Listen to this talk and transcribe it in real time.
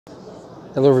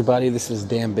Hello everybody, this is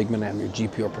Dan Bigman. I'm your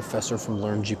GPR professor from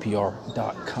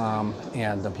LearnGPR.com,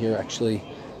 and I'm here actually,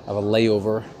 I have a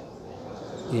layover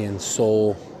in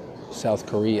Seoul, South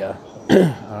Korea,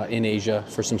 in Asia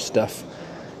for some stuff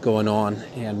going on.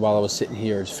 And while I was sitting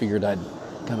here, I just figured I'd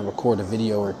kind of record a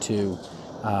video or two,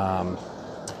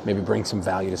 maybe bring some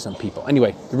value to some people.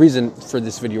 Anyway, the reason for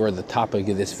this video, or the topic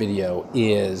of this video,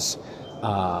 is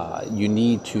you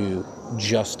need to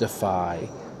justify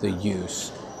the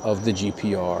use of the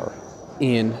GPR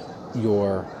in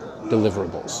your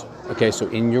deliverables. Okay, so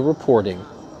in your reporting,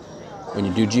 when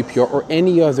you do GPR or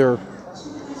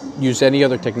use any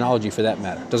other technology for that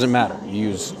matter, doesn't matter. You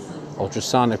use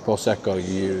ultrasonic pulse echo,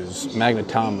 you use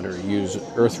magnetometer, you use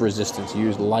earth resistance, you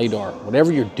use LiDAR,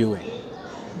 whatever you're doing,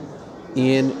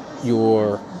 in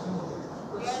your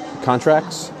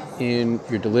contracts, in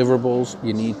your deliverables,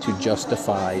 you need to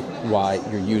justify why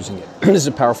you're using it. This is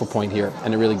a powerful point here,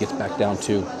 and it really gets back down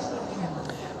to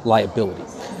liability.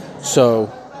 So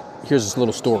here's this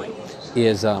little story.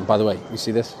 By the way, you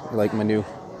see this? You like my new,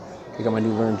 I got my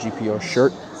new LearnGPR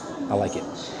shirt. I like it.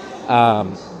 I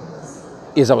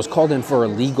was called in for a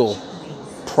legal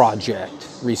project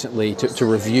recently to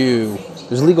review.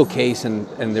 There's a legal case, and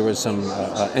there was some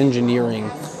engineering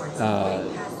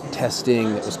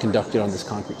testing that was conducted on this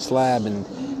concrete slab, and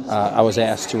I was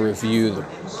asked to review the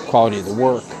quality of the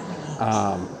work,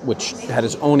 which had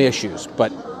its own issues.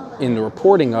 But in the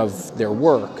reporting of their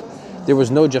work, there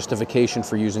was no justification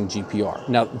for using GPR.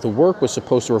 Now, the work was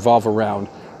supposed to revolve around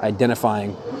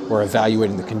identifying or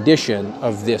evaluating the condition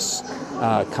of this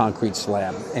concrete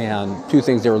slab, and two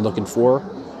things they were looking for.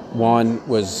 One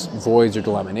was voids or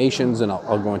delaminations, and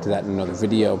I'll go into that in another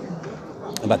video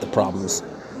about the problems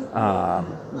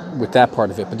with that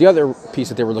part of it. But the other piece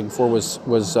that they were looking for was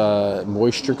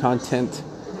moisture content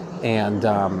and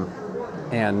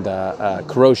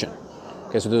corrosion.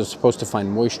 Okay, so they're supposed to find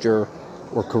moisture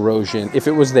or corrosion, if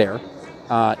it was there,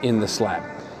 in the slab.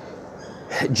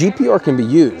 GPR can be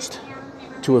used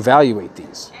to evaluate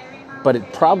these, but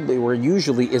it probably, or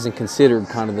usually, isn't considered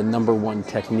kind of the #1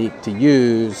 technique to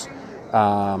use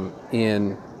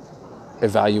in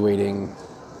evaluating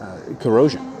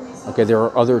corrosion. Okay, there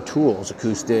are other tools,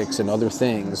 acoustics and other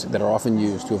things that are often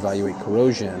used to evaluate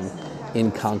corrosion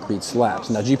in concrete slabs.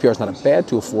 Now, GPR is not a bad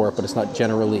tool for it, but it's not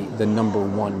generally the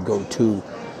 #1 go-to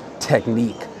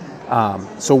technique.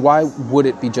 So why would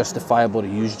it be justifiable to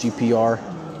use GPR?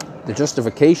 The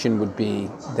justification would be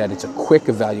that it's a quick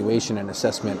evaluation and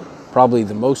assessment, probably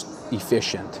the most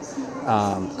efficient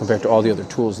compared to all the other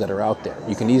tools that are out there.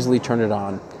 You can easily turn it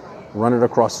on, run it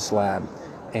across the slab,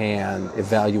 and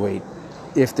evaluate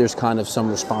if there's kind of some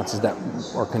responses that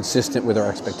are consistent with our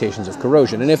expectations of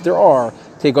corrosion. And if there are,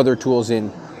 take other tools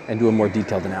in and do a more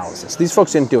detailed analysis. These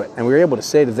folks didn't do it, and we were able to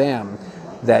say to them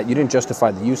that you didn't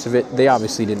justify the use of it. They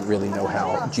obviously didn't really know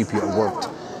how GPR worked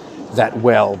that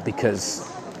well, because,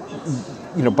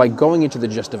 you know, by going into the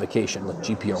justification, look,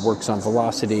 GPR works on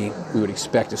velocity, we would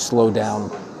expect a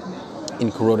slowdown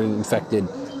in corroded and infected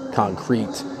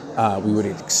concrete. We would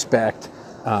expect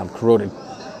corroded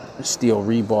steel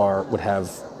rebar would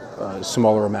have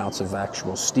smaller amounts of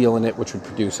actual steel in it, which would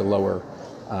produce a lower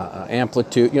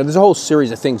amplitude. You know, there's a whole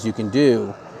series of things you can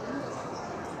do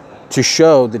to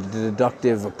show the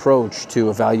deductive approach to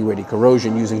evaluating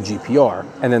corrosion using GPR.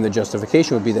 And then the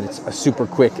justification would be that it's a super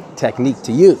quick technique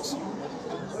to use.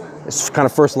 It's kind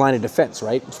of first line of defense,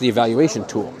 right? It's the evaluation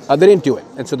tool. They didn't do it.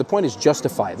 And so the point is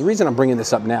justify it. The reason I'm bringing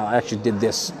this up now, I actually did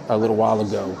this a little while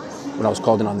ago when I was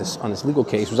called in on this legal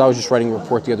case, was I was just writing a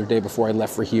report the other day before I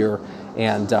left for here,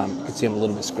 and you can see I'm a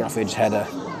little bit scruffy. Just had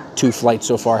 2 flights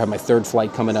so far. I have my 3rd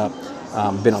flight coming up.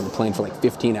 Been on the plane for like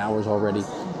 15 hours already.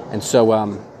 And so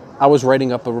I was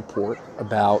writing up a report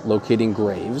about locating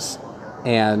graves,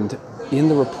 and in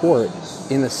the report,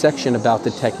 in the section about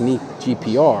the technique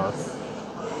GPR,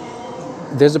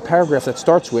 there's a paragraph that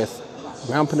starts with,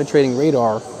 ground penetrating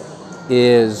radar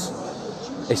is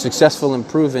a successful and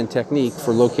proven technique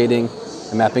for locating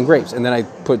and mapping graves. And then I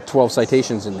put 12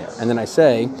 citations in there. And then I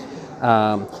say, you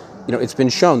know, it's been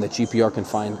shown that GPR can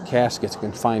find caskets, it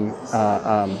can find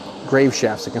grave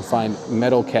shafts, it can find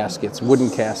metal caskets, wooden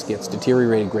caskets,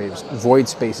 deteriorated graves, void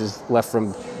spaces left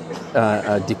from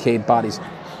decayed bodies.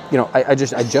 You know, I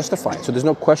justify it. So there's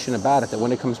no question about it that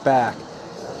when it comes back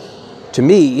to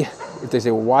me, if they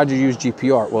say, well, why'd you use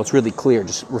GPR? Well, it's really clear.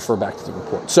 Just refer back to the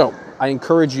report. So I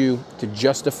encourage you to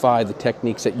justify the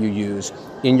techniques that you use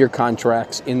in your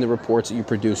contracts, in the reports that you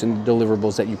produce, in the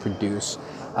deliverables that you produce.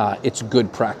 It's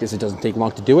good practice. It doesn't take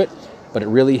long to do it, but it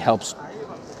really helps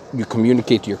you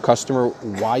communicate to your customer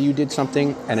why you did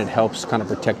something, and it helps kind of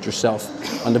protect yourself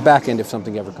on the back end if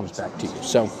something ever comes back to you.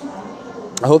 So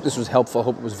I hope this was helpful. I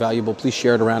hope it was valuable. Please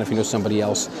share it around if you know somebody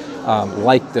else.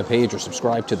 Like the page or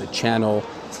subscribe to the channel,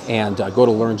 and go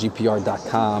to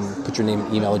LearnGPR.com, put your name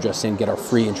and email address in, get our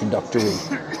free introductory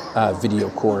video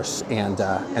course, and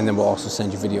then we'll also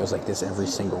send you videos like this every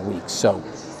single week. So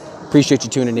appreciate you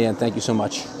tuning in. Thank you so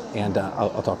much, and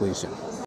I'll talk with you soon.